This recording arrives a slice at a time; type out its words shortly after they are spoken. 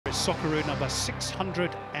Socceroo number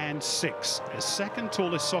 606, the second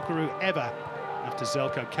tallest Socceroo ever after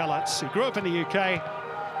Zelko Kalats, who grew up in the UK,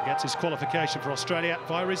 gets his qualification for Australia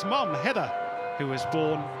via his mum, Heather, who was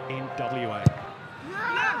born in WA.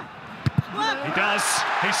 He does,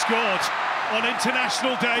 he scored on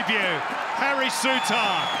international debut. Harry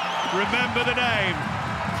Souttar, remember the name,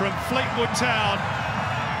 from Fleetwood Town.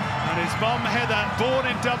 And his mum, Heather, born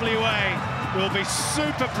in WA, will be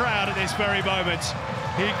super proud at this very moment.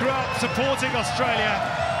 He grew up supporting Australia.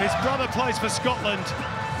 His brother plays for Scotland.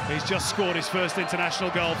 He's just scored his first international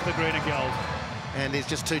goal for the green and gold. And is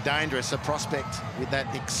just too dangerous a prospect with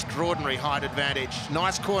that extraordinary height advantage.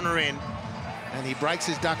 Nice corner in, and he breaks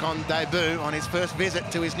his duck on debut on his first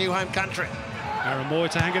visit to his new home country. Aaron Moore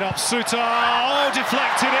to hang it up. Souttar, oh,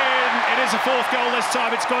 deflected in. It is a fourth goal this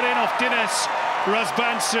time. It's gone in off Dinis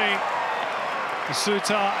Razbansi.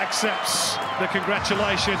 Souttar accepts the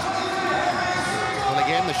congratulations. Well,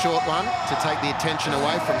 again, the short one to take the attention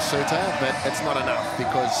away from Souttar, but it's not enough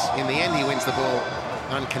because in the end he wins the ball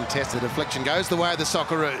uncontested. Deflection goes the way of the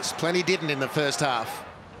Socceroos. Plenty didn't in the first half.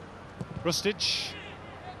 Rustic.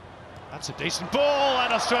 That's a decent ball,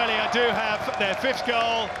 and Australia do have their fifth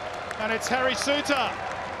goal, and it's Harry Souttar.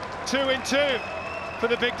 2-in-2 for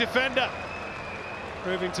the big defender,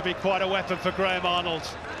 proving to be quite a weapon for Graham Arnold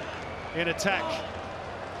in attack.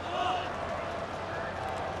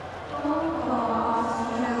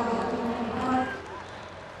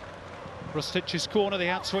 Rustic's corner, the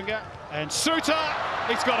outswinger, and Souttar,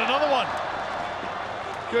 he's got another one.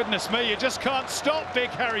 Goodness me, you just can't stop big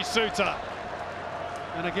Harry Souttar.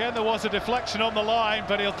 And again, there was a deflection on the line,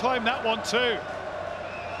 but he'll claim that one too.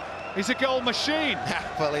 He's a goal machine.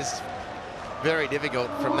 Well, it's very difficult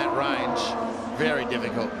from that range. Very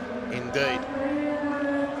difficult indeed.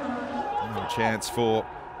 A chance for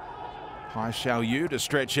Hai Xiaoyu to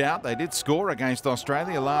stretch out. They did score against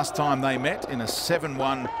Australia last time they met in a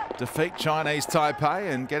 7-1 defeat Chinese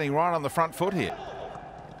Taipei, and getting right on the front foot here.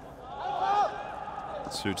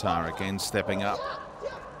 Souttar again stepping up.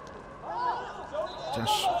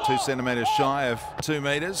 Just 2 centimetres shy of 2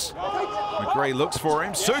 metres. McGree looks for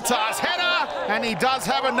him. Souttar's header, and he does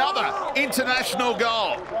have another international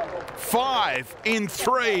goal. 5 in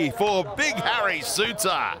 3 for big Harry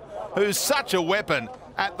Souttar, who's such a weapon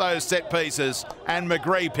at those set pieces, and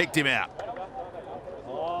McGree picked him out.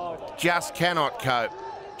 Just cannot cope.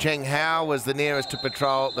 Cheng Hao was the nearest to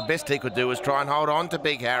patrol. The best he could do was try and hold on to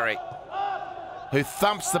big Harry, who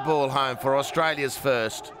thumps the ball home for Australia's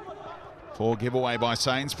first. Poor giveaway by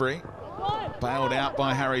Sainsbury. Bailed out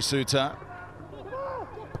by Harry Souttar.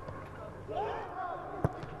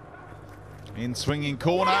 In swinging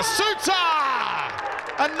corner, Souttar!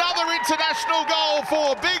 Another international goal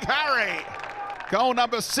for big Harry. Goal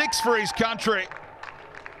number 6 for his country.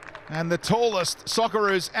 And the tallest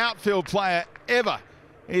Socceroos outfield player ever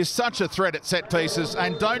is such a threat at set pieces,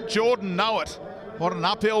 and don't Jordan know it? What an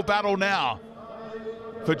uphill battle now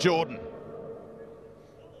for Jordan.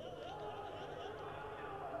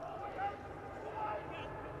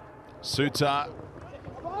 Souttar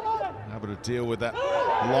able to deal with that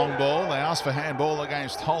long ball. They asked for handball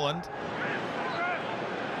against Holland.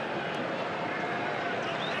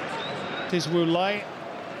 Here's Wu Lei.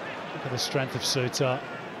 Look at the strength of Souttar.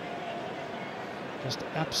 Just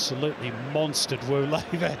absolutely monstered Wu Lei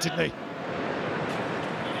there, didn't he?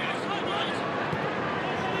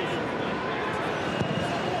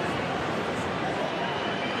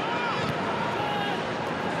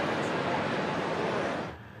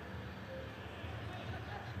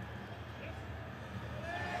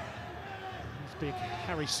 Big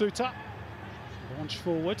Harry Souttar, launch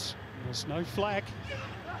forwards, there's no flag.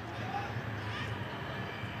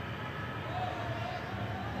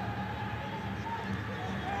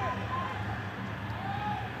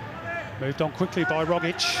 Moved on quickly by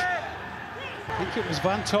Rogic. I think it was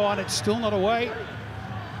Van Toorn, it's still not away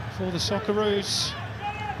for the Socceroos.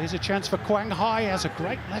 Here's a chance for Quang Hai, has a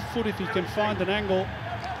great left foot if he can find an angle.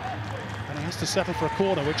 And he has to settle for a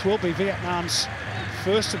corner, which will be Vietnam's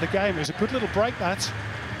first of the game. It was a good little break, that.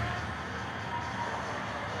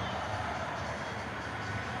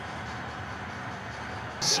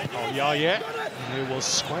 Oh, yeah. He will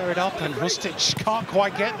square it up, and Rustic can't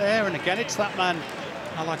quite get there. And again, it's that man,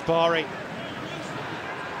 Alak Bari.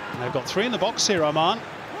 And they've got 3 in the box here, Oman.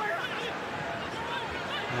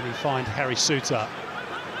 And he find Harry Souttar.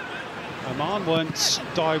 Oman won't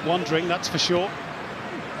die wondering, that's for sure.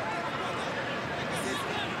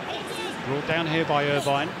 Brought down here by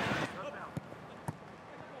Irvine.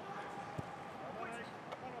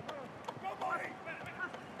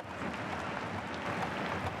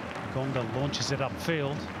 Gonda launches it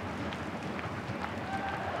upfield.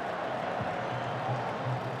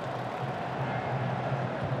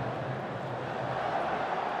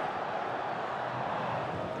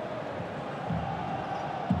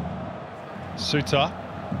 Souttar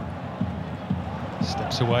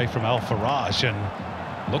steps away from Al Faraj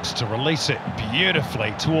and looks to release it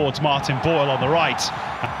beautifully towards Martin Boyle on the right.